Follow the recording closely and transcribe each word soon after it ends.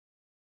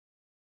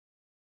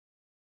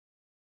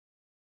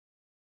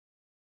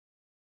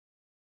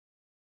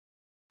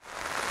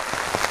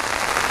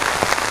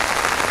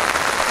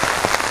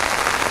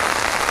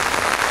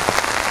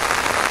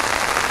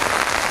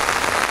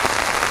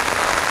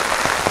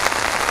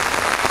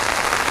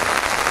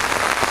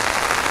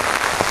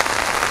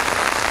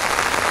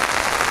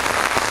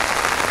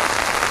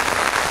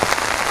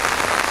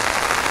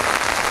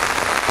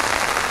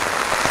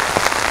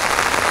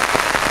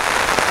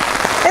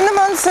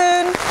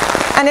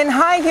in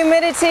high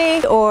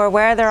humidity or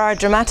where there are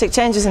dramatic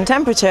changes in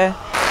temperature,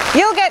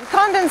 you'll get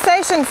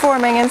condensation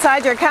forming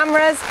inside your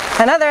cameras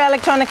and other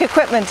electronic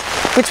equipment,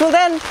 which will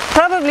then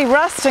probably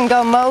rust and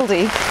go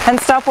mouldy and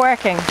stop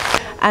working.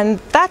 And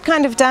that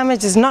kind of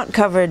damage is not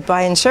covered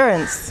by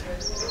insurance.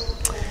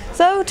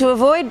 So, to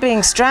avoid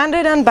being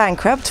stranded and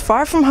bankrupt,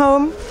 far from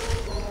home,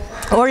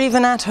 or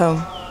even at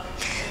home,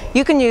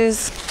 you can use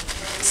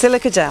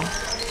silica gel.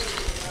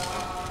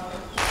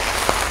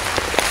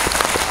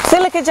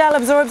 Silica gel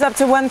absorbs up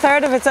to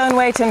 1/3 of its own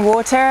weight in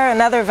water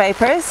and other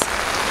vapors,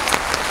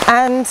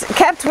 and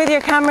kept with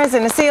your cameras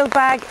in a sealed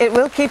bag, it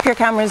will keep your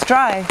cameras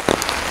dry.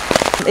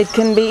 It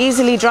can be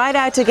easily dried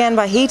out again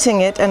by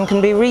heating it and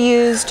can be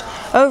reused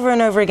over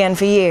and over again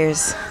for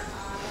years.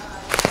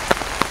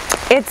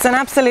 It's an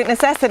absolute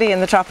necessity in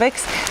the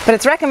tropics, but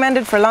it's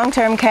recommended for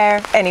long-term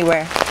care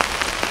anywhere.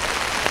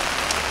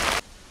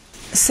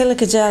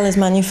 Silica gel is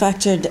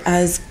manufactured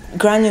as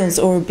granules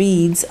or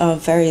beads of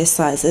various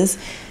sizes.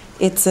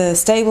 It's a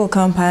stable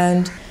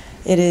compound,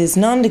 it is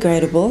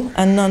non-degradable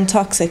and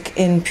non-toxic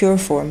in pure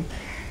form.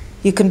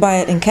 You can buy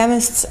it in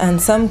chemists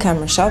and some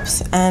camera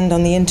shops and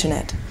on the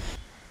internet.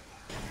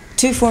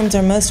 Two forms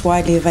are most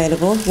widely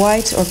available: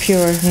 white or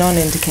pure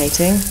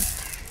non-indicating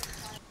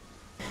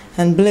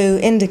and blue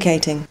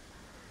indicating.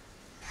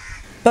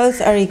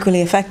 Both are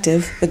equally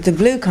effective, but the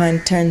blue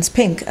kind turns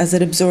pink as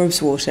it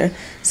absorbs water,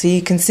 so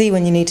you can see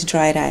when you need to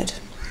dry it out.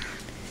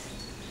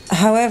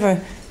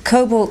 However,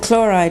 cobalt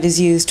chloride is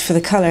used for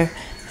the colour,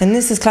 and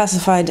this is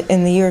classified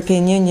in the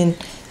European Union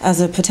as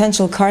a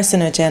potential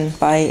carcinogen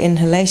by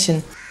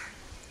inhalation.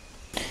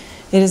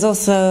 It is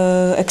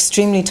also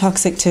extremely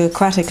toxic to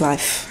aquatic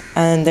life,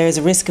 and there is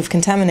a risk of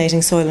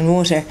contaminating soil and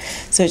water,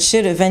 so it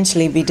should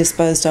eventually be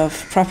disposed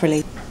of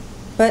properly.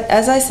 But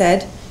as I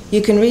said,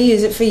 you can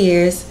reuse it for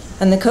years,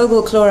 and the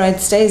cobalt chloride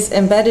stays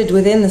embedded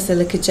within the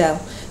silica gel,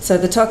 so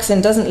the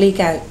toxin doesn't leak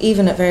out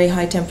even at very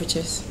high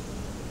temperatures.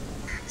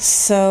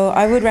 So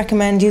I would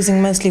recommend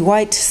using mostly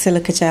white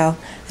silica gel,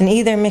 and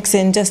either mix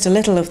in just a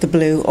little of the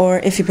blue, or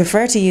if you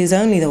prefer to use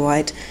only the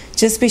white,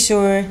 just be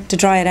sure to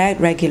dry it out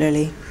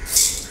regularly.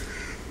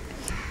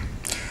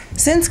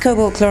 Since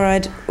cobalt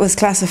chloride was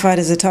classified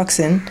as a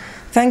toxin,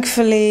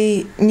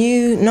 thankfully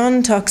new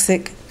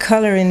non-toxic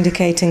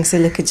colour-indicating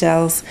silica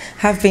gels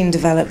have been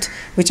developed,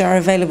 which are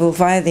available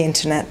via the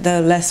internet,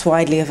 though less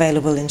widely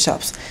available in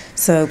shops,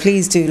 so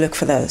please do look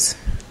for those.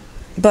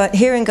 But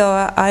here in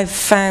Goa I've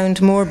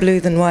found more blue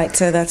than white,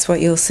 so that's what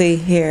you'll see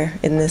here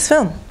in this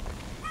film.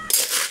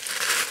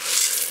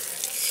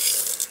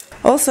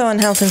 Also on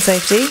health and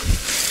safety,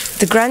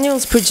 the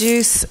granules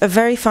produce a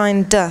very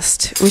fine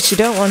dust which you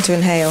don't want to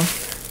inhale,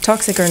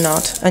 toxic or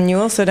not, and you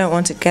also don't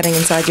want it getting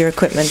inside your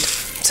equipment.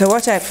 So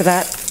watch out for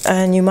that,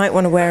 and you might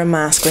want to wear a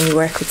mask when you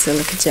work with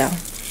silica gel.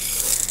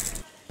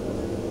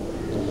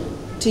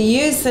 To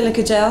use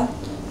silica gel,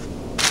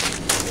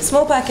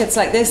 small packets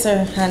like this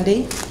are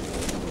handy.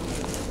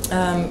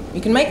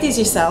 You can make these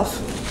yourself.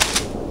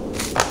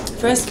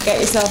 First, get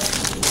yourself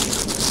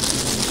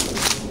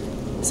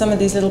some of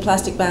these little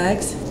plastic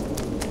bags.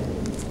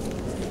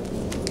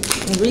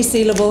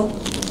 Resealable,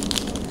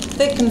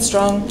 thick and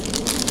strong,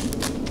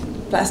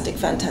 plastic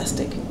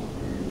fantastic.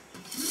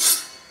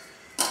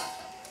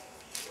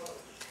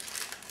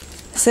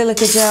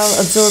 Silica gel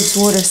absorbs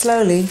water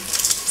slowly,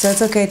 so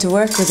it's okay to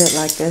work with it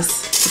like this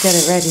to get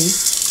it ready,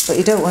 but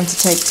you don't want to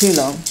take too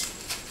long.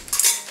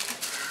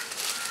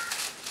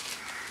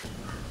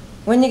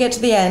 When you get to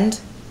the end,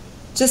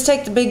 just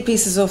take the big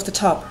pieces off the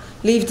top,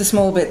 leave the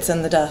small bits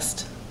and the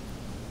dust.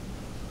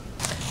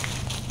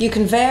 You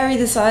can vary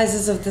the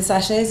sizes of the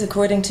sachets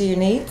according to your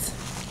needs.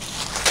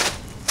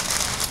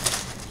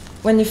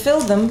 When you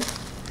fill them,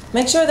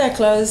 make sure they're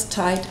closed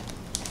tight.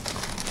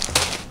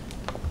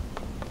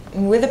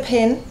 And with a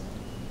pin,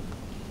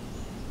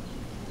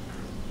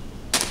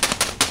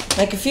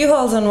 make a few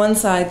holes on one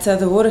side so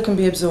the water can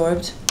be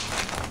absorbed.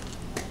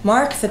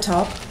 Mark the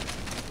top,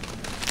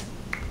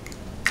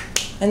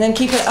 and then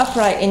keep it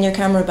upright in your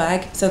camera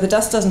bag so the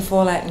dust doesn't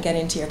fall out and get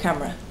into your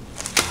camera.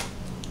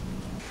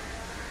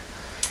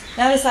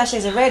 Now the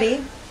sachets are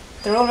ready,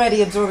 they're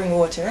already absorbing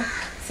water,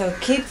 so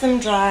keep them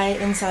dry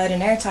inside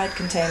an airtight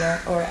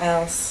container or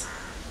else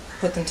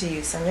put them to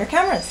use on your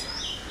cameras.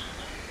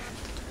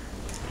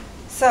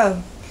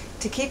 So,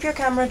 to keep your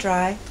camera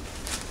dry,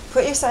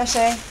 put your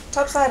sachet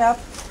top side up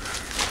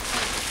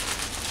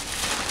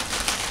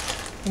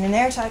in an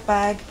airtight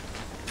bag,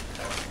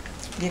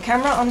 with your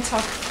camera on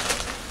top.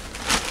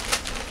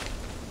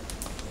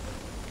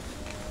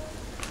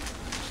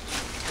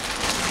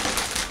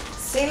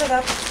 Seal it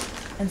up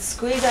and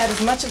squeeze out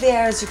as much of the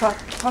air as you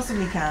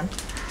possibly can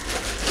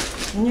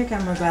in your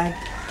camera bag.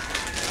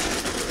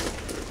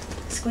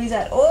 Squeeze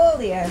out all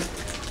the air.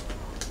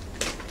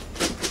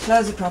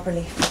 Close it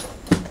properly.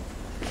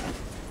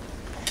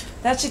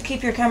 That should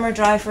keep your camera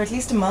dry for at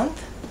least a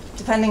month,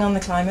 depending on the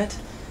climate.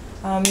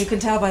 You can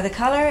tell by the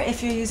colour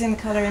if you're using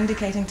the colour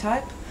indicating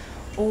type,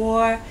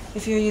 or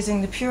if you're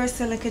using the pure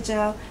silica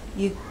gel,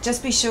 you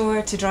just be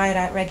sure to dry it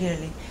out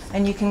regularly,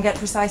 and you can get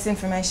precise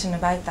information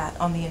about that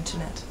on the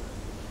internet.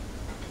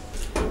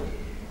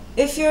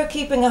 If you're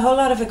keeping a whole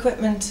lot of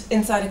equipment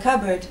inside a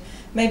cupboard,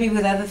 maybe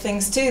with other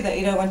things too that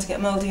you don't want to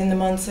get mouldy in the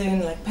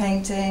monsoon, like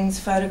paintings,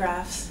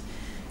 photographs,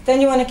 then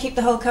you want to keep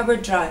the whole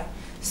cupboard dry.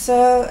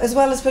 So as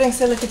well as putting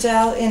silica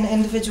gel in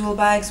individual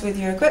bags with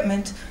your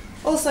equipment,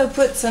 also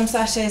put some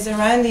sachets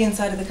around the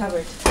inside of the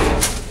cupboard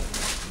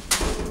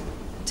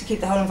to keep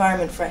the whole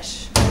environment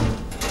fresh.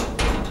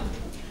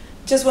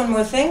 Just one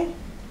more thing.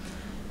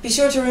 Be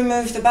sure to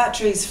remove the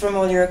batteries from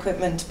all your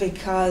equipment,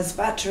 because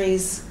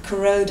batteries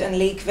corrode and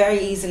leak very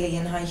easily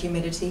in high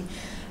humidity,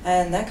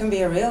 and that can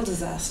be a real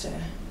disaster.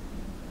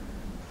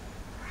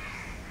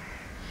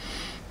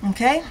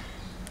 Okay,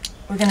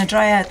 we're going to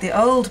dry out the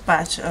old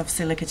batch of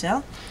silica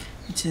gel,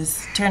 which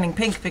is turning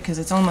pink because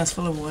it's almost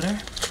full of water.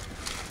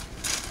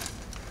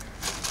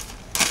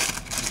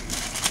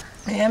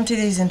 We empty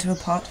these into a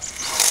pot.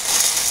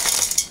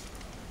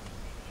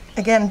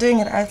 Again, doing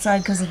it outside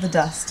because of the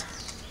dust.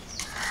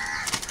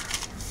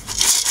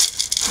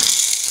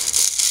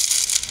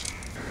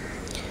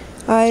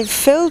 I've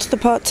filled the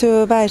pot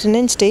to about 1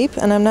 inch deep,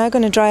 and I'm now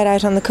going to dry it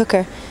out on the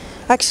cooker.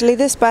 Actually,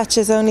 this batch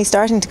is only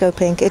starting to go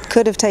pink. It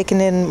could have taken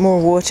in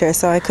more water,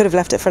 so I could have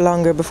left it for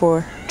longer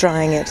before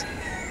drying it.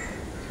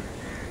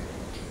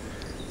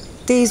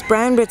 These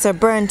brown bits are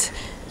burnt,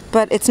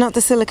 but it's not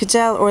the silica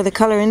gel or the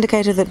colour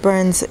indicator that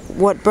burns.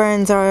 What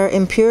burns are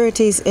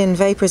impurities in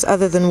vapours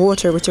other than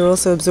water, which are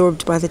also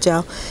absorbed by the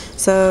gel,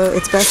 so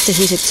it's best to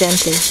heat it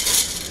gently.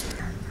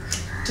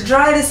 To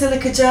dry the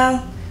silica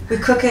gel, we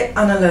cook it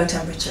on a low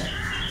temperature.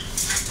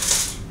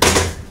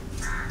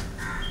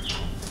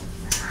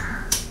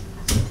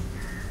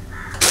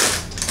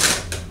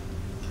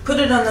 Put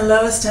it on the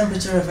lowest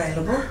temperature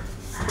available.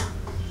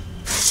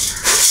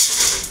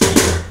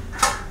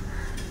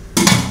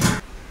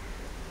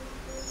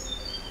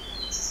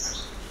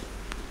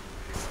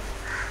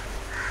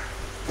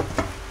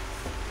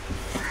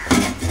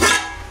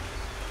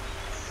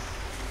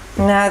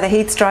 Now the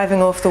heat's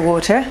driving off the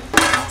water.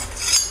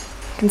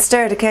 You can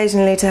stir it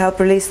occasionally to help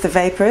release the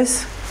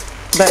vapours,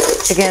 but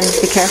again,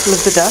 be careful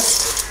of the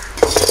dust.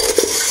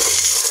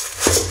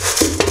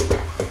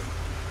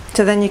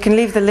 So then you can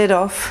leave the lid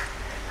off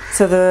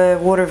so the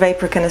water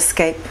vapour can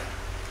escape.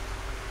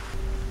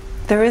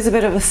 There is a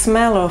bit of a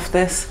smell off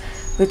this,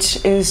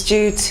 which is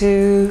due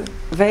to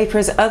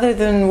vapours other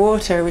than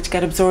water which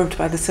get absorbed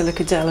by the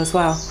silica gel as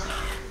well.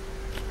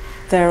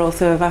 They're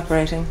also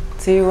evaporating,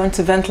 so you want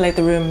to ventilate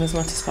the room as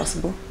much as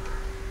possible.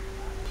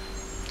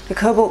 The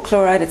cobalt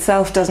chloride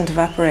itself doesn't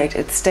evaporate,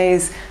 it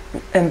stays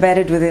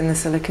embedded within the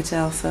silica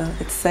gel, so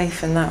it's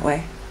safe in that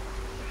way.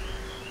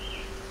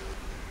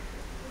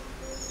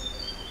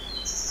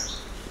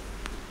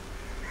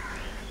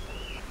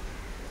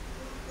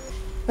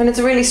 When it's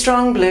a really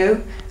strong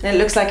blue and it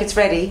looks like it's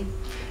ready,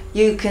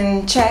 you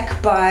can check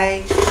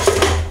by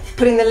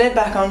putting the lid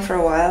back on for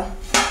a while,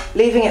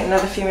 leaving it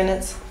another few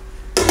minutes,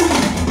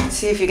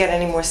 see if you get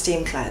any more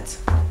steam clouds.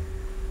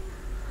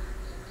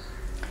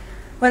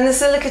 When the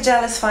silica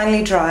gel is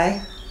finally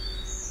dry,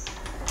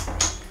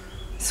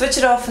 switch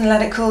it off and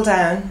let it cool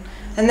down,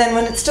 and then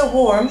when it's still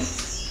warm,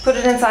 put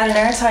it inside an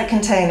airtight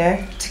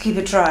container to keep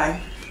it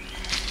dry.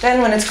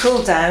 Then when it's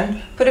cooled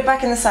down, put it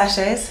back in the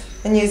sachets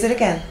and use it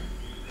again.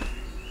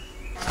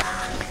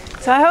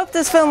 So I hope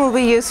this film will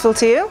be useful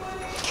to you.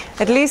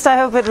 At least I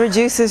hope it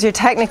reduces your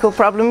technical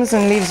problems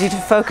and leaves you to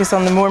focus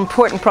on the more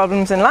important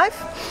problems in life.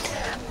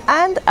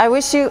 And I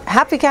wish you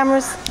happy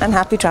cameras and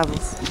happy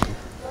travels.